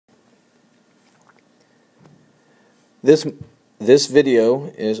This video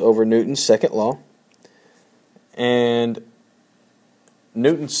is over Newton's second law, and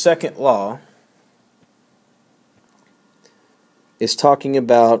Newton's second law is talking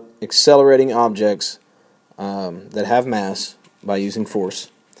about accelerating objects that have mass by using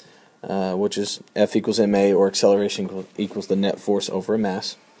force, which is F equals ma, or acceleration equals the net force over a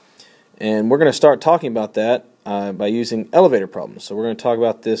mass. And we're going to start talking about that by using elevator problems. So we're going to talk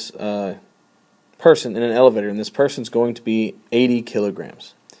about this person in an elevator, and this person's going to be 80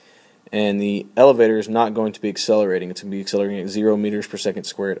 kilograms. And the elevator is not going to be accelerating. It's going to be accelerating at 0 meters per second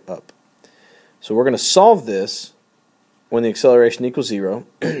squared up. So we're going to solve this when the acceleration equals 0.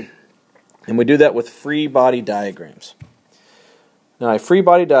 And we do that with free body diagrams. Now, a free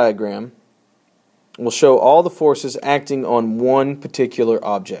body diagram will show all the forces acting on one particular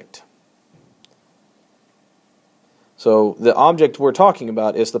object. So the object we're talking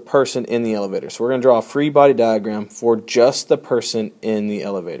about is the person in the elevator. So we're going to draw a free body diagram for just the person in the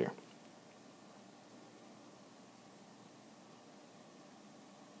elevator.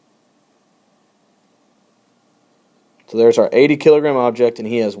 So there's our 80 kilogram object, and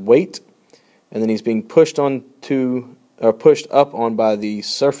he has weight, and then he's being pushed up on by the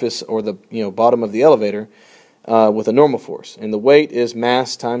surface, or the bottom of the elevator, with a normal force. And the weight is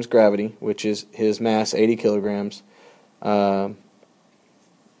mass times gravity, which is his mass, 80 kilograms,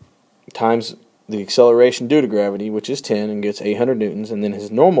 times the acceleration due to gravity, which is 10, and gets 800 newtons, and then his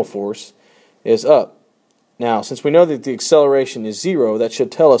normal force is up. Now, since we know that the acceleration is 0, that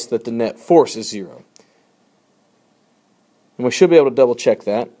should tell us that the net force is 0. And we should be able to double check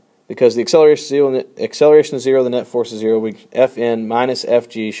that, because the acceleration is 0, the net force is 0. Fn minus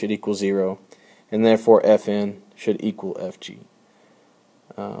Fg should equal 0, and therefore Fn should equal Fg.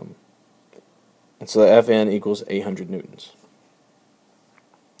 And so the Fn equals 800 newtons.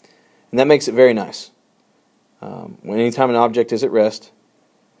 And that makes it very nice. Anytime an object is at rest,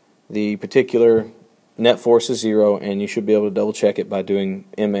 the particular net force is 0, and you should be able to double check it by doing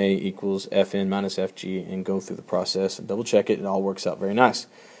ma equals Fn minus Fg and go through the process and double check it. It all works out very nice.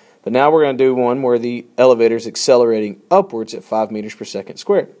 But now we're going to do one where the elevator is accelerating upwards at 5 meters per second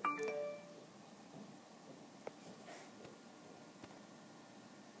squared.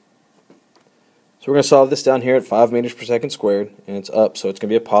 So we're going to solve this down here at 5 meters per second squared, and it's up, so it's going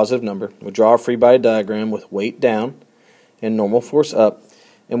to be a positive number. We'll draw a free body diagram with weight down and normal force up,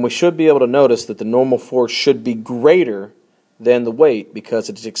 and we should be able to notice that the normal force should be greater than the weight because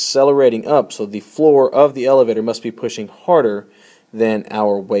it's accelerating up, so the floor of the elevator must be pushing harder than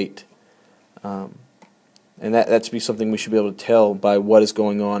our weight. And that's be something we should be able to tell by what is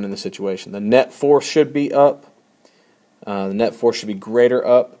going on in the situation. The net force should be up. The net force should be greater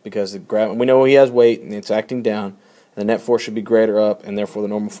up because we know he has weight and it's acting down. The net force should be greater up, and therefore the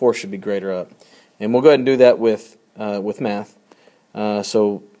normal force should be greater up. And we'll go ahead and do that with math.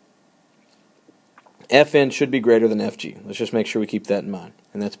 So Fn should be greater than Fg. Let's just make sure we keep that in mind.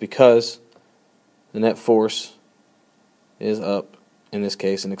 And that's because the net force is up in this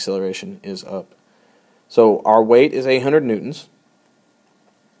case, and acceleration is up. So our weight is 800 newtons,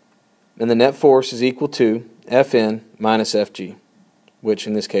 and the net force is equal to Fn minus Fg, which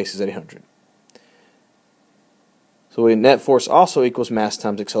in this case is 800. So net force also equals mass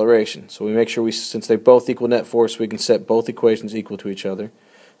times acceleration. So we make sure since they both equal net force, we can set both equations equal to each other.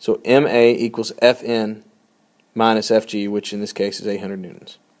 So ma equals Fn minus Fg, which in this case is 800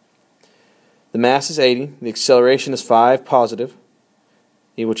 newtons. The mass is 80. The acceleration is 5 positive,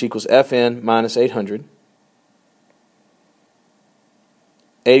 which equals Fn minus 800.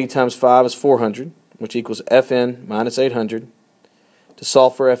 80 times 5 is 400, which equals Fn minus 800. To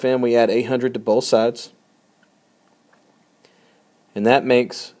solve for Fn, we add 800 to both sides. And that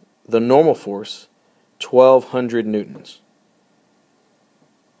makes the normal force 1,200 newtons.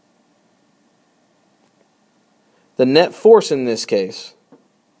 The net force in this case,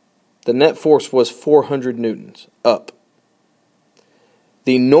 the net force was 400 newtons up.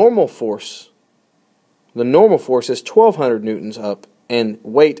 The normal force is 1,200 newtons up, and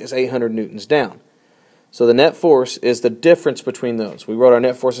weight is 800 newtons down. So the net force is the difference between those. We wrote our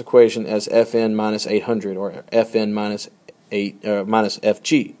net force equation as Fn minus 800, or Fn minus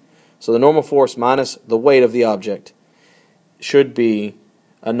Fg. So the normal force minus the weight of the object should be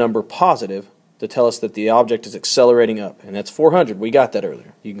a number positive to tell us that the object is accelerating up, and that's 400. We got that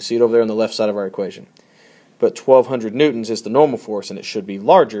earlier. You can see it over there on the left side of our equation. But 1,200 newtons is the normal force, and it should be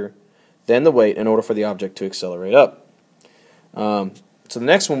larger than the weight in order for the object to accelerate up. So the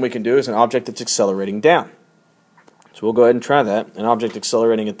next one we can do is an object that's accelerating down. So we'll go ahead and try that. An object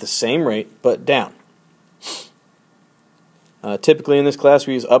accelerating at the same rate, but down. Typically in this class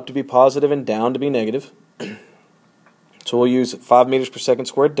we use up to be positive and down to be negative. So we'll use 5 meters per second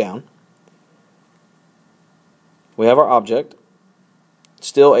squared down. We have our object,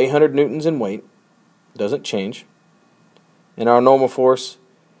 still 800 newtons in weight, doesn't change, and our normal force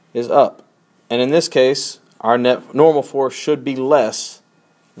is up. And in this case, our net normal force should be less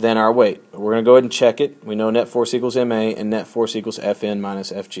than our weight. We're going to go ahead and check it. We know net force equals MA and net force equals Fn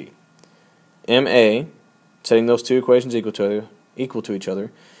minus Fg. MA, setting those two equations equal to each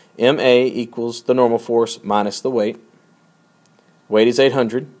other, MA equals the normal force minus the weight. Weight is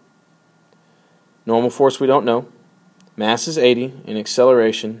 800. Normal force we don't know. Mass is 80, and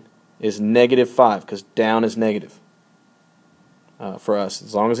acceleration is -5, because down is negative for us.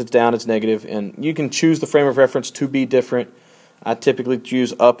 As long as it's down, it's negative, and you can choose the frame of reference to be different. I typically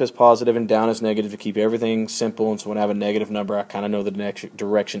choose up as positive and down as negative to keep everything simple, and so when I have a negative number, I kind of know the next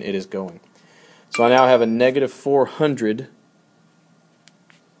direction it is going. So I now have a -400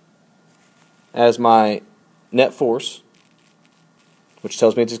 as my net force, which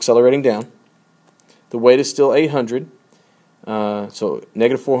tells me it's accelerating down. The weight is still 800. So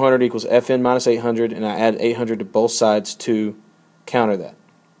 -400 equals Fn minus 800, and I add 800 to both sides to counter that.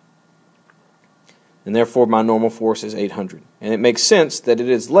 And therefore my normal force is 800. And it makes sense that it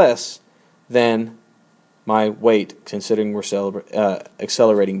is less than my weight, considering we're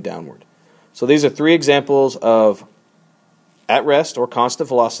accelerating downward. So these are 3 examples of at rest or constant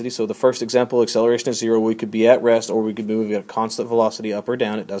velocity. So the first example, acceleration is 0, we could be at rest or we could move at constant velocity up or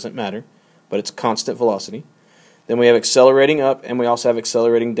down, it doesn't matter, but it's constant velocity. Then we have accelerating up, and we also have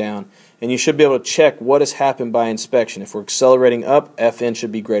accelerating down. And you should be able to check what has happened by inspection. If we're accelerating up, Fn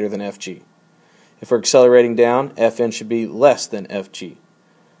should be greater than Fg. If we're accelerating down, Fn should be less than Fg.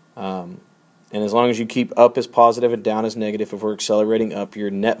 And as long as you keep up as positive and down as negative, if we're accelerating up, your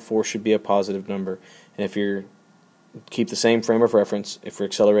net force should be a positive number. And if you keep the same frame of reference, if we're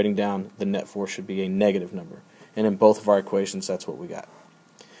accelerating down, the net force should be a negative number. And in both of our equations, that's what we got.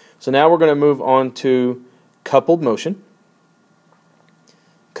 So now we're going to move on to coupled motion.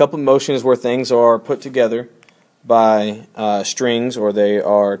 Coupled motion is where things are put together by strings, or they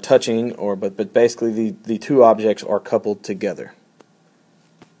are touching, but basically the two objects are coupled together.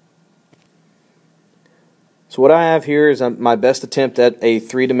 So what I have here is my best attempt at a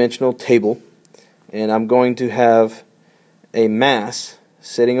 3-dimensional table, and I'm going to have a mass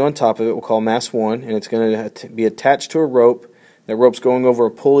sitting on top of it. We'll call mass 1, and it's going to be attached to a rope. That rope's going over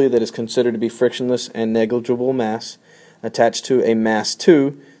a pulley that is considered to be frictionless and negligible mass, attached to a mass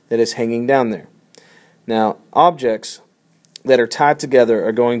 2 that is hanging down there. Now, objects that are tied together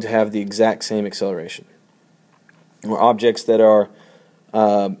are going to have the exact same acceleration. Or objects that are,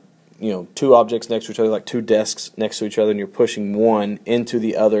 2 objects next to each other, like 2 desks next to each other, and you're pushing one into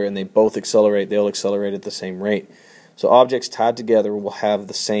the other, and they both accelerate, they'll accelerate at the same rate. So objects tied together will have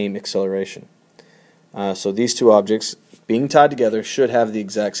the same acceleration. So these 2 objects, being tied together, should have the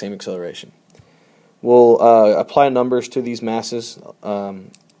exact same acceleration. We'll apply numbers to these masses.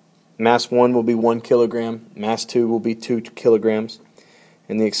 Mass 1 will be 1 kilogram, mass 2 will be 2 kilograms,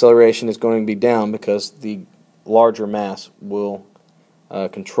 and the acceleration is going to be down because the larger mass will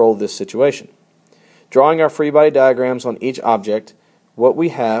control this situation. Drawing our free body diagrams on each object, what we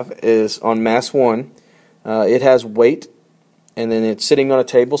have is on mass 1, it has weight, and then it's sitting on a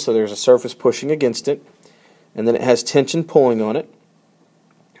table, so there's a surface pushing against it, and then it has tension pulling on it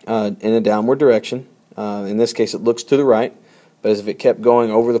in a downward direction. In this case, it looks to the right, but as if it kept going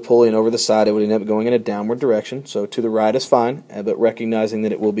over the pulley and over the side, it would end up going in a downward direction. So to the right is fine, but recognizing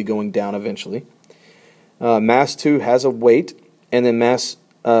that it will be going down eventually. Mass 2 has a weight, and then mass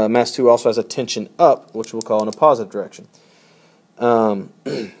 2 also has a tension up, which we'll call in a positive direction.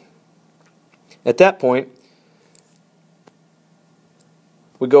 At that point,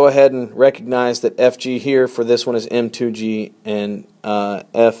 we go ahead and recognize that Fg here for this one is M2G, and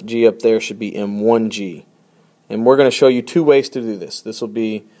Fg up there should be M1G. And we're going to show you 2 ways to do this. This will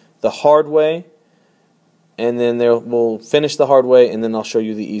be the hard way, and then we'll finish the hard way, and then I'll show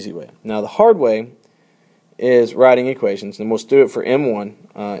you the easy way. Now the hard way is writing equations, and we'll do it for M1.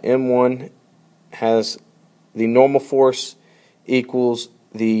 M1 has the normal force equals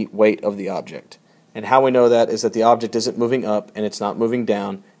the weight of the object. And how we know that is that the object isn't moving up and it's not moving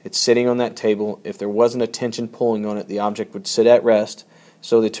down. It's sitting on that table. If there wasn't a tension pulling on it, the object would sit at rest.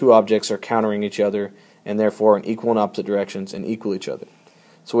 So the 2 objects are countering each other and therefore in equal and opposite directions and equal each other.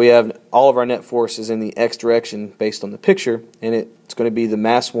 So we have all of our net force is in the x direction based on the picture, and it's going to be the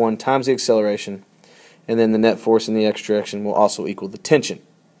mass 1 times the acceleration, and then the net force in the x direction will also equal the tension.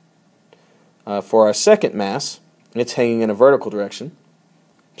 For our second mass, it's hanging in a vertical direction.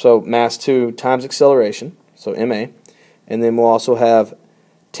 So mass 2 times acceleration, so MA, and then we'll also have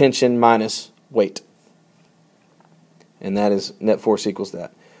tension minus weight. and that is net force equals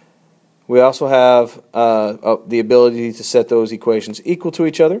that. We also have the ability to set those equations equal to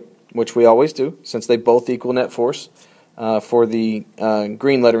each other, which we always do, since they both equal net force. For the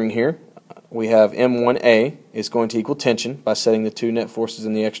green lettering here, we have M1A is going to equal tension by setting the two net forces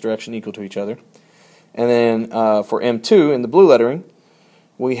in the x direction equal to each other. And then for M2 in the blue lettering,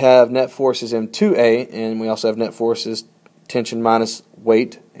 we have net force is M2A, and we also have net force is tension minus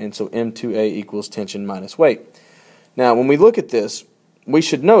weight, and so M2A equals tension minus weight. Now, when we look at this, we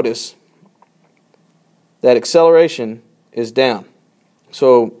should notice that acceleration is down.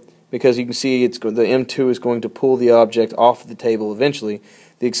 So, because you can see the M2 is going to pull the object off the table eventually,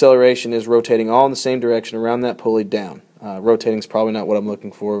 the acceleration is rotating all in the same direction around that pulley down. Rotating is probably not what I'm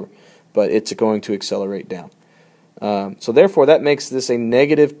looking for, but it's going to accelerate down. So therefore, that makes this a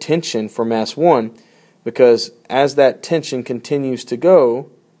negative tension for mass 1, because as that tension continues to go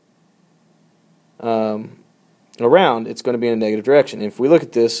around, it's going to be in a negative direction. If we look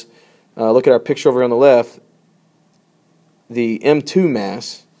at this, look at our picture over on the left, the M2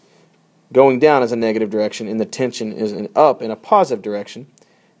 mass going down is a negative direction, and the tension is up in a positive direction.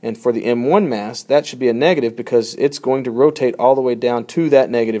 And for the M1 mass, that should be a negative because it's going to rotate all the way down to that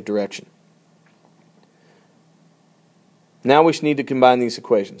negative direction. Now we need to combine these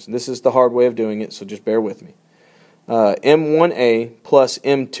equations. This is the hard way of doing it, so just bear with me. M1A plus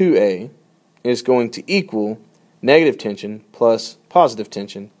M2A is going to equal negative tension plus positive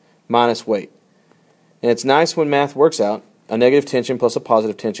tension minus weight. And it's nice when math works out. A negative tension plus a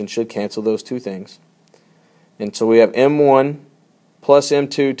positive tension should cancel those two things. And so we have M1 plus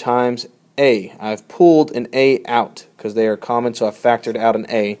M2 times A. I've pulled an A out because they are common, so I've factored out an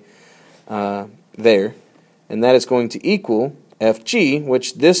A there. And that is going to equal Fg,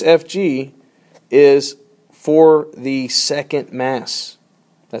 which this Fg is for the second mass.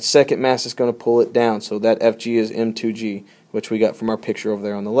 That second mass is going to pull it down, so that Fg is M2g, which we got from our picture over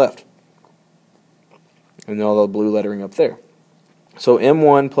there on the left. And all the blue lettering up there. So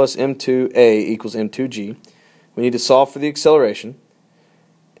M1 plus M2A equals M2g. We need to solve for the acceleration,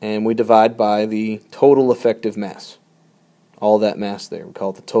 and we divide by the total effective mass. All that mass there, we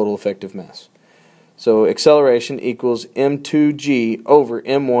call it the total effective mass. So acceleration equals M2g over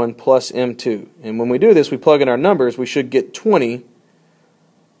M1 plus M2. And when we do this, we plug in our numbers, we should get 20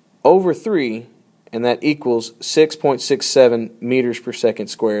 over 3, and that equals 6.67 meters per second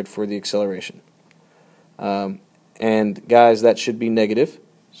squared for the acceleration. And guys, that should be negative.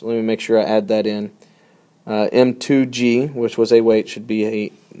 So let me make sure I add that in. M2g, which was a weight, should be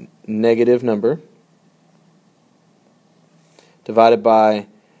a negative number divided by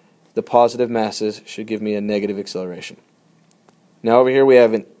the positive masses should give me a negative acceleration. Now over here we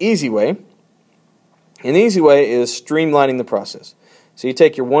have an easy way. An easy way is streamlining the process. So you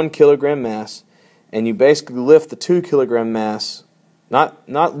take your 1 kilogram mass and you basically lift the 2 kilogram mass, not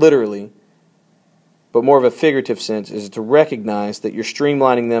literally, but more of a figurative sense, is to recognize that you're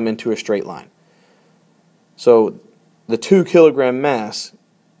streamlining them into a straight line. So the 2 kilogram mass,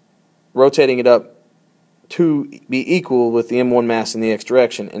 rotating it up to be equal with the M1 mass in the x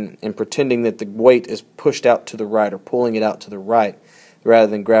direction, and pretending that the weight is pushed out to the right or pulling it out to the right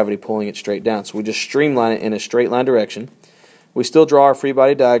rather than gravity pulling it straight down. So we just streamline it in a straight line direction. We still draw our free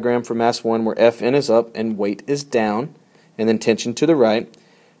body diagram for mass 1 where Fn is up and weight is down, and then tension to the right.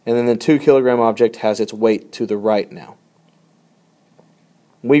 And then the 2 kilogram object has its weight to the right now.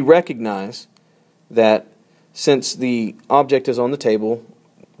 We recognize that since the object is on the table,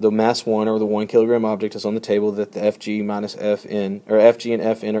 the mass 1 or the 1 kilogram object is on the table, that the Fg minus Fn, or Fg and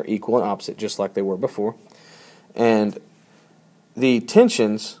Fn are equal and opposite, just like they were before. And the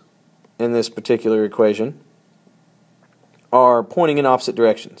tensions in this particular equation are pointing in opposite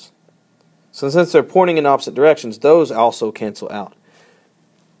directions. So since they're pointing in opposite directions, those also cancel out.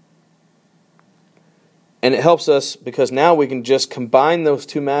 And it helps us because now we can just combine those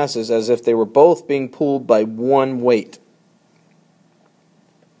two masses as if they were both being pulled by one weight.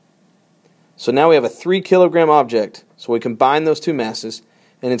 So now we have a 3 kilogram object, so we combine those two masses,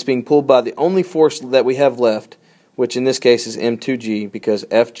 and it's being pulled by the only force that we have left, which in this case is M2g, because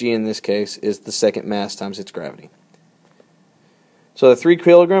Fg in this case is the second mass times its gravity. So the 3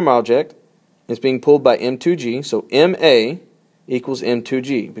 kilogram object is being pulled by M2g, so Ma equals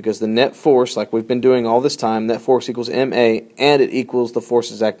M2g, because the net force, like we've been doing all this time, net force equals Ma, and it equals the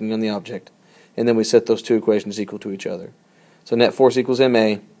forces acting on the object. And then we set those two equations equal to each other. So net force equals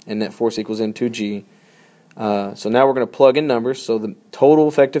Ma, and net force equals M2g. So now we're going to plug in numbers. So the total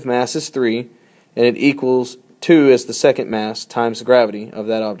effective mass is 3, and it equals 2 as the second mass times the gravity of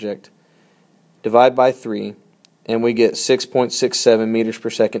that object. Divide by 3, and we get 6.67 meters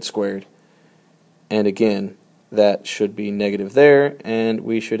per second squared. And again, that should be negative there, and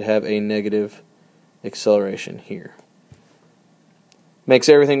we should have a negative acceleration here. Makes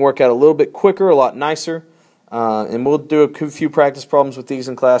everything work out a little bit quicker, a lot nicer, and we'll do a few practice problems with these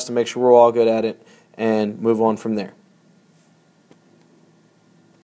in class to make sure we're all good at it and move on from there.